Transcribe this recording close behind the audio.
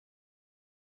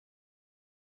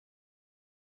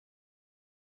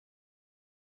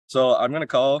So I'm gonna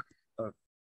call.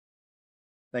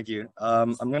 Thank you.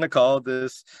 I'm gonna call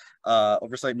this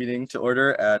oversight meeting to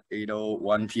order at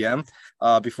 8:01 p.m.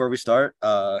 Before we start,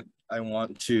 I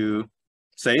want to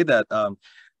say that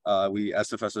we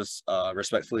SFSS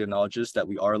respectfully acknowledges that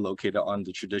we are located on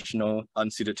the traditional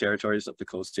unceded territories of the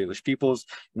Coast Salish peoples,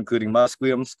 including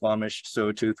Musqueam, Squamish,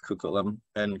 Tsleil-Waututh, Coquitlam,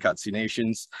 and Katsi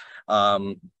nations.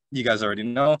 You guys already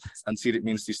know, unceded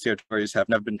means these territories have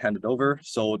never been handed over,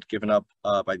 sold, given up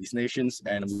by these nations,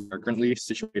 and we are currently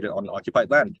situated on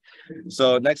occupied land.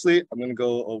 So nextly, I'm going to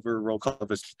go over roll call of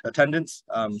attendance.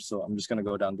 So I'm just going to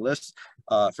go down the list.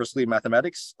 Firstly,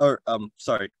 mathematics,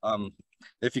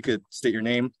 if you could state your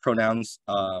name, pronouns,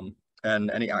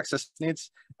 and any access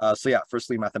needs. So yeah,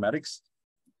 firstly, mathematics.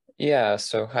 Yeah,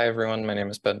 so hi everyone, my name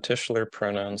is Ben Tischler,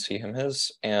 pronouns he, him,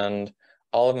 his, and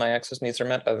all of my access needs are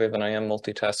met other than I am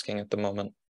multitasking at the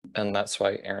moment, and that's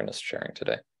why Aaron is sharing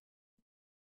today.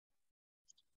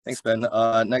 Thanks, Ben.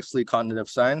 Nextly, cognitive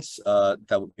science,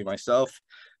 that would be myself.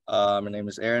 My name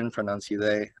is Aaron, pronouns he,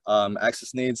 they.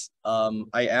 Access needs,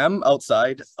 I am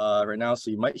outside right now, so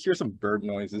you might hear some bird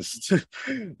noises.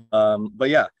 But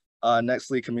yeah,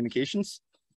 nextly, communications.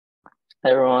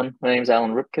 Hey everyone, my name is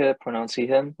Alan Ripke, pronouns he,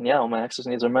 him, and yeah, all my access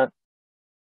needs are met.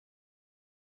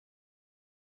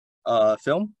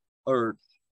 Film, or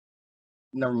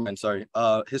never mind, sorry.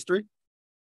 History.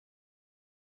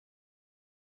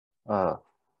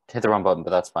 Hit the wrong button, but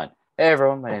that's fine. Hey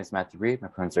everyone, my name is Matthew Reed. My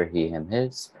pronouns are he, him,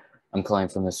 his. I'm calling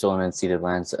from the stolen and ceded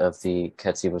lands of the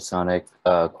Katsi-Wasonic,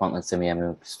 Kwantlen,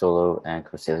 Semiahmoo, Stolo, and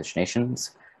Coast Salish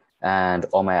nations, and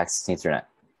all my access needs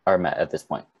are met at this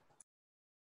point.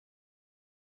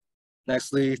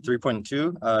 Nextly,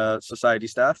 3.2, society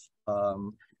staff,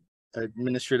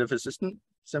 administrative assistant,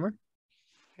 Simmer.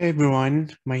 Hey everyone,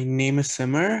 my name is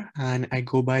Simmer, and I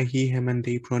go by he, him, and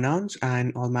they pronouns,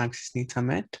 and all my access needs are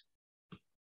met.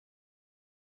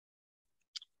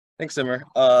 Thanks, Simmer.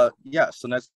 Yeah, so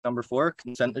next, number 4,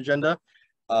 consent agenda.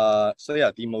 So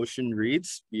yeah, the motion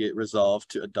reads, be it resolved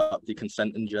to adopt the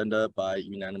consent agenda by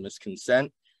unanimous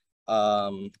consent.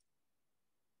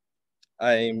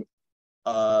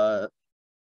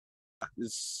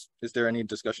 Is there any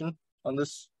discussion on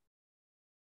this?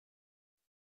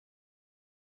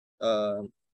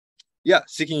 Yeah,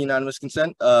 seeking unanimous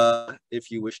consent.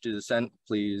 If you wish to dissent,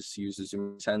 please use the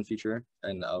Zoom hand feature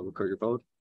and I'll record your vote.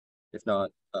 If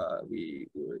not, we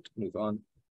would move on.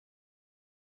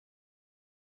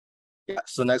 Yeah,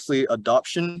 so nextly,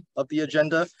 adoption of the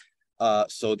agenda.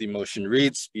 So the motion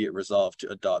reads, be it resolved to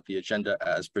adopt the agenda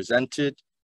as presented.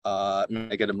 May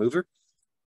I get a mover?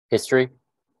 History.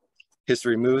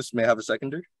 History moves. May I have a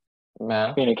seconder?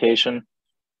 Matt. Communication.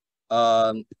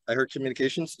 I heard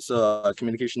communications, so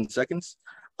communication seconds.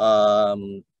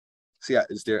 So yeah,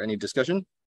 is there any discussion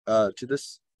to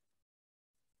this?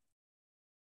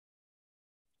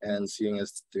 And seeing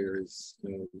as there is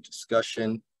no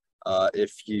discussion,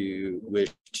 if you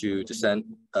wish to dissent,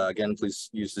 again, please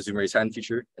use the Zoom raise hand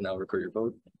feature and I'll record your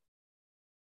vote.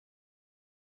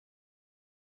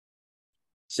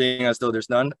 Seeing as though there's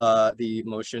none, the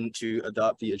motion to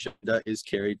adopt the agenda is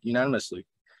carried unanimously.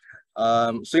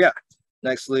 So yeah,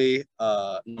 nextly,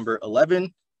 number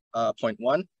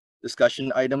 11.1,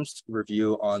 discussion items,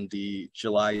 review on the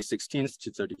July 16th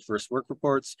to 31st work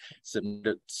reports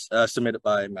submitted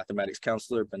by mathematics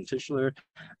counselor Ben Tischler.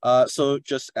 So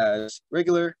just as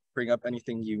regular, bring up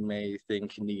anything you may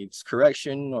think needs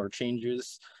correction or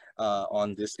changes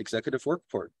on this executive work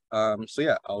report. So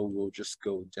yeah, I will just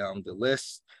go down the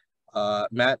list.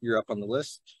 Matt, you're up on the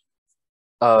list.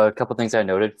 A couple things I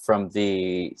noted from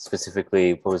the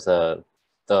specifically, what was the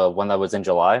one that was in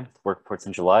July, work reports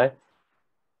in July.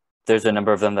 There's a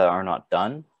number of them that are not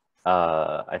done.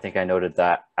 I think I noted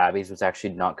that Abby's was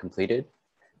actually not completed.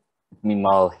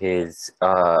 Meanwhile, his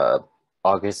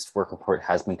August work report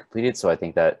has been completed, so I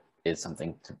think that is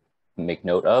something to make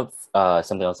note of.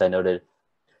 Something else I noted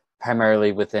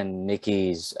primarily within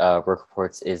Nikki's work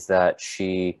reports is that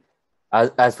she,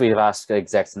 as we have asked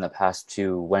execs in the past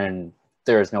to, when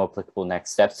there is no applicable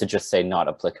next steps, to just say not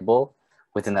applicable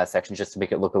within that section, just to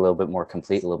make it look a little bit more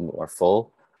complete, a little bit more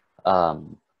full.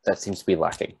 That seems to be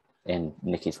lacking in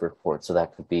Nikki's report, so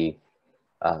that could be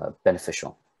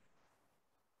beneficial.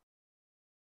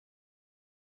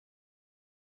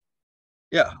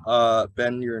 Yeah,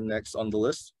 Ben, you're next on the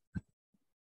list.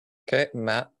 Okay,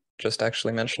 Matt just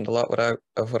actually mentioned a lot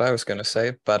of what I was going to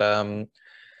say, but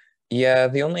yeah,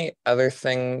 the only other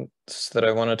things that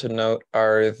I wanted to note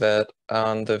are that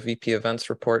on the VP events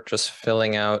report, just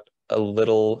filling out a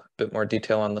little bit more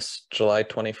detail on this July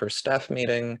 21st staff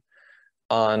meeting.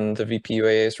 on the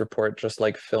VPUAA's report, just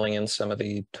like filling in some of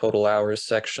the total hours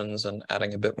sections and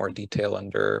adding a bit more detail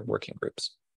under working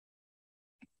groups.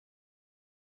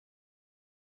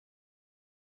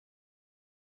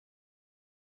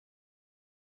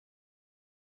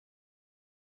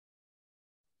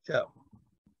 Yeah.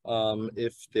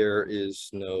 If there is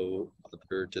no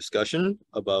other discussion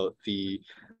about the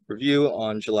review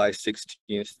on July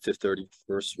 16th to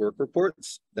 31st work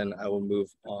reports, then I will move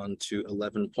on to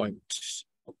 11 point.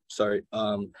 Sorry.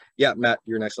 Yeah, Matt,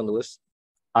 you're next on the list.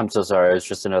 I'm so sorry. It's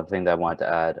just another thing that I wanted to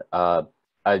add.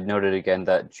 I noted again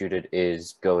that Judith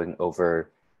is going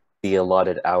over the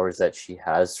allotted hours that she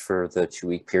has for the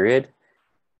 2-week period.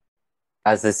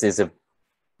 As this is a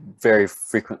very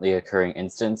frequently occurring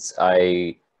instance,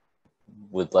 I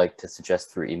would like to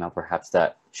suggest through email perhaps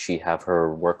that she have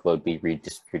her workload be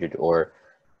redistributed, or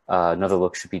another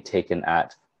look should be taken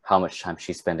at how much time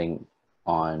she's spending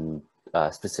on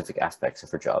specific aspects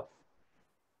of her job.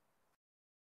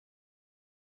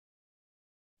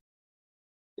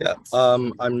 Yeah,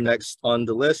 I'm next on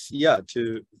the list. Yeah,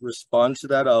 to respond to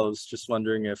that, I was just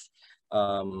wondering if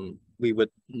we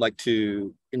would like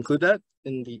to include that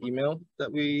in the email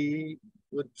that we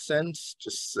would send.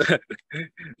 Just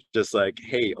just like,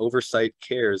 hey, Oversight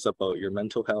cares about your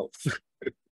mental health.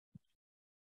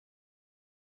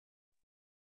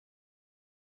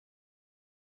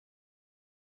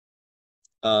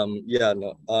 Yeah,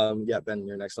 no, yeah, Ben,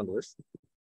 you're next on the list.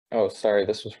 Oh, sorry,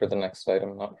 this was for the next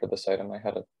item, not for this item. I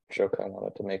had a joke I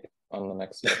wanted to make on the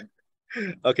next item.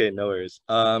 Okay, no worries.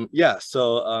 Yeah,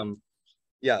 so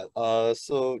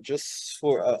so just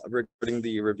for regarding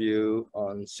the review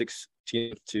on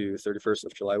 16th to 31st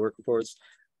of July work reports,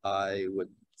 I would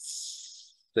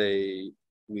say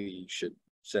we should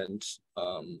send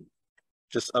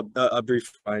just a brief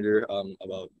reminder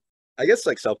about, I guess,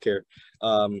 like self-care,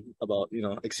 about, you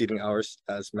know, exceeding hours,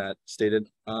 as Matt stated.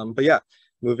 But yeah,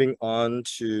 moving on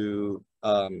to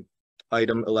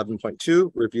item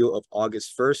 11.2, review of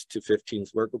August 1st to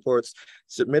 15th work reports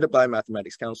submitted by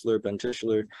mathematics counselor Ben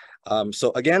Tischler.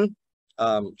 So again,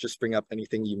 just bring up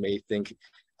anything you may think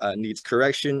needs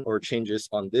correction or changes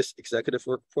on this executive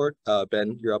work report.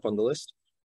 Ben, you're up on the list.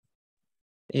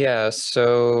 Yeah,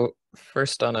 so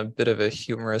first, on a bit of a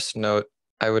humorous note,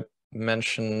 I would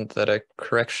mention that a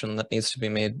correction that needs to be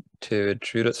made to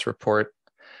Judith's report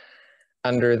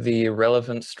under the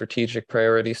relevant strategic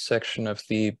priorities section of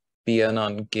the BN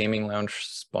on Gaming Lounge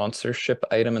sponsorship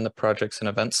item in the projects and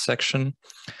events section.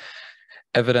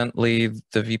 Evidently,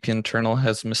 the VP internal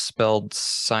has misspelled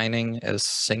signing as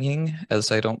singing,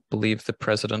 as I don't believe the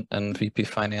president and VP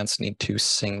finance need to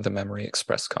sing the Memory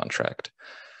Express contract.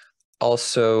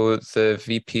 Also, the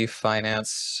VP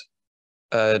finance,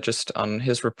 just on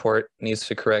his report, needs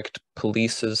to correct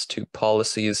policies to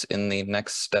policies in the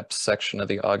next steps section of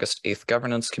the August 8th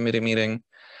Governance Committee meeting.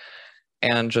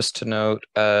 And just to note,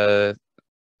 there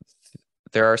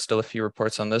are still a few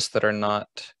reports on this that are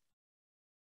not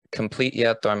complete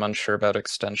yet, though I'm unsure about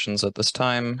extensions at this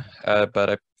time.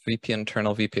 But VP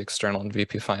internal, VP external, and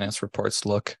VP finance reports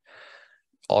look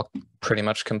all pretty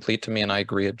much complete to me, and I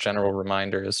agree a general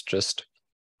reminder is just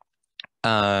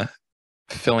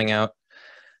filling out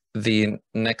the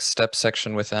next step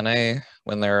section with NA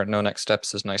when there are no next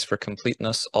steps is nice for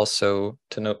completeness. Also,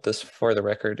 to note this for the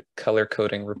record, color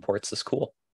coding reports is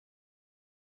cool.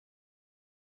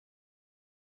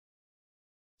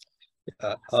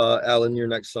 Alan, you're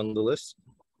next on the list.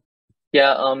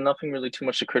 Yeah, nothing really too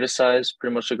much to criticize.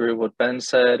 Pretty much agree with what Ben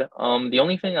said. The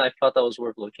only thing I thought that was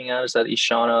worth looking at is that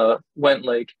Ishana went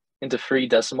like into 3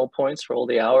 decimal points for all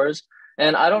the hours.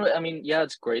 And I mean, yeah,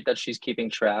 it's great that she's keeping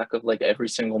track of like every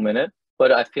single minute,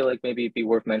 but I feel like maybe it'd be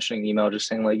worth mentioning the email, just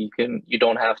saying like you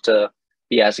don't have to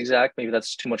be as exact. Maybe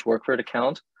that's too much work for her to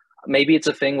count. Maybe it's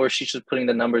a thing where she's just putting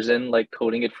the numbers in, like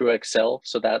coding it through Excel,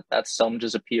 so that sum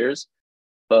just appears.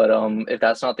 But if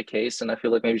that's not the case, then I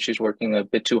feel like maybe she's working a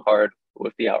bit too hard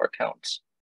with the hour counts.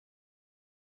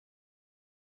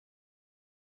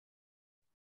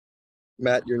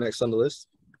 Matt, you're next on the list.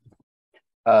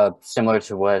 Similar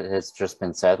to what has just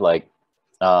been said, like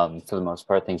for the most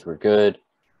part, things were good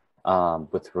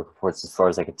with the reports as far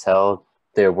as I could tell.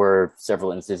 There were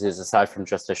several instances, aside from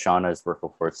just Ashana's work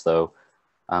reports, though,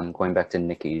 going back to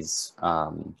Nikki's,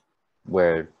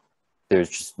 where there's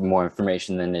just more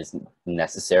information than is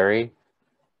necessary.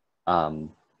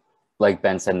 Like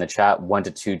Ben said in the chat, 1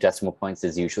 to 2 decimal points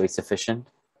is usually sufficient.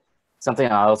 Something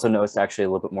I also noticed actually a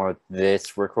little bit more with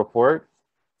this work report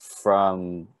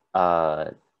from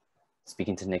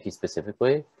speaking to Nikki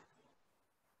specifically,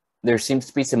 there seems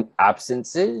to be some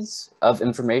absences of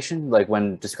information, like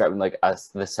when describing like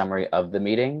the summary of the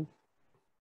meeting.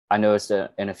 I noticed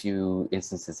that in a few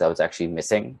instances that was actually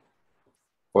missing,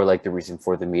 or like the reason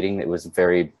for the meeting, it was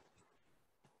very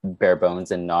bare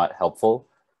bones and not helpful.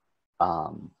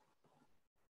 And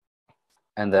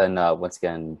then once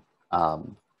again,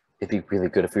 it'd be really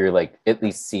good if we were like at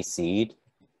least CC'd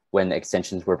when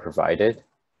extensions were provided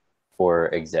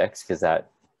for execs, because that,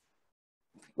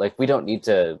 like, we don't need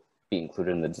to be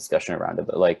included in the discussion around it,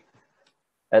 but like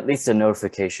at least a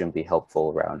notification would be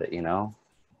helpful around it, you know?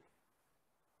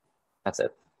 That's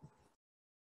it.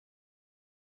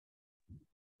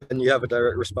 And you have a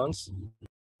direct response?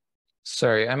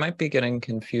 Sorry, I might be getting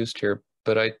confused here,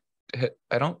 but I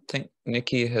don't think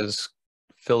Nikki has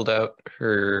filled out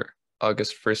her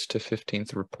August 1st to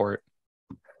 15th report.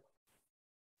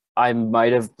 I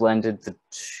might have blended the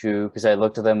two because I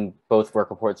looked at them, both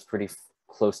work reports pretty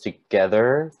close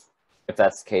together. If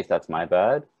that's the case, that's my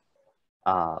bad.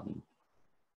 And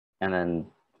then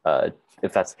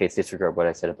if that's the case, disregard what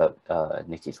I said about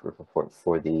Nikki's work report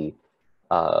for the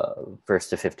 1st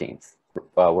to 15th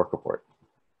work report.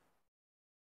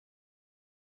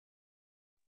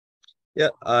 Yeah,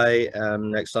 I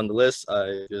am next on the list.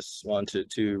 I just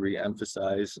wanted to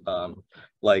re-emphasize,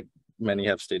 like many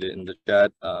have stated in the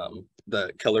chat,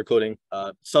 the color coding,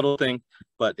 subtle thing,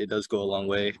 but it does go a long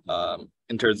way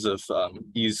in terms of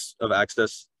ease of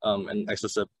access and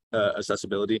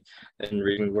accessibility in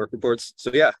reading work reports.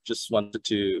 So yeah, just wanted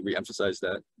to re-emphasize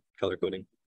that color coding.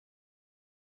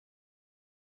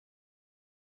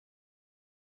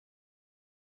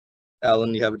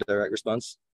 Alan, you have a direct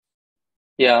response?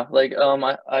 Yeah, like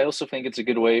I also think it's a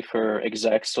good way for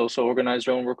execs to also organize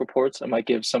their own work reports. It might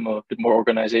give some a bit more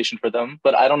organization for them,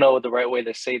 but I don't know the right way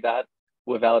to say that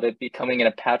without it becoming in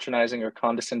a patronizing or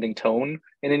condescending tone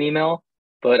in an email.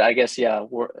 But I guess, yeah,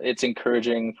 it's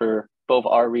encouraging for both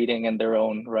our reading and their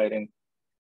own writing.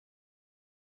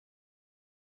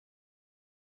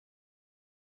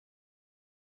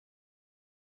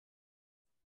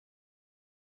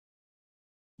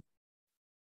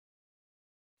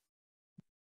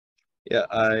 Yeah,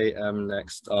 I am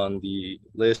next on the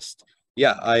list.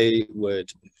 Yeah, I would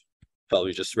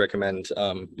probably just recommend,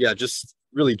 yeah, just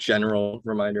really general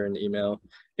reminder in the email.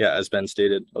 Yeah, as Ben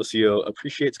stated, OCO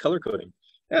appreciates color coding.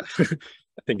 Yeah,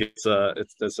 I think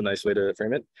that's a nice way to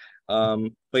frame it.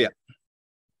 But yeah.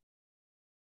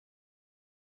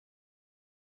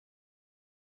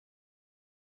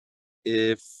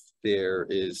 If there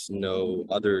is no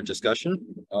other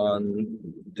discussion on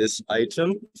this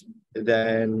item,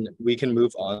 then we can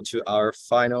move on to our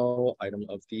final item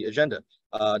of the agenda.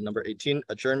 Number 18,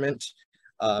 adjournment.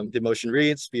 The motion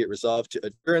reads, be it resolved to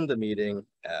adjourn the meeting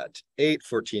at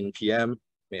 8:14 p.m.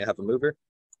 May I have a mover?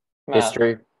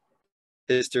 History.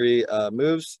 History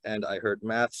moves, and I heard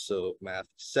math, so math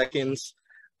seconds.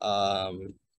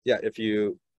 Yeah, if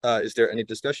you, is there any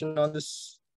discussion on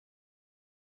this?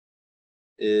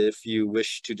 If you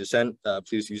wish to dissent,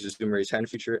 please use the Zoom raise hand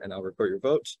feature and I'll record your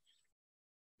vote.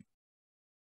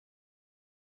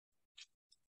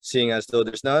 Seeing as though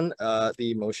there's none,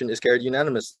 the motion is carried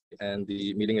unanimously and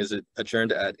the meeting is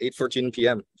adjourned at 8:14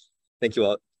 p.m. Thank you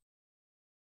all.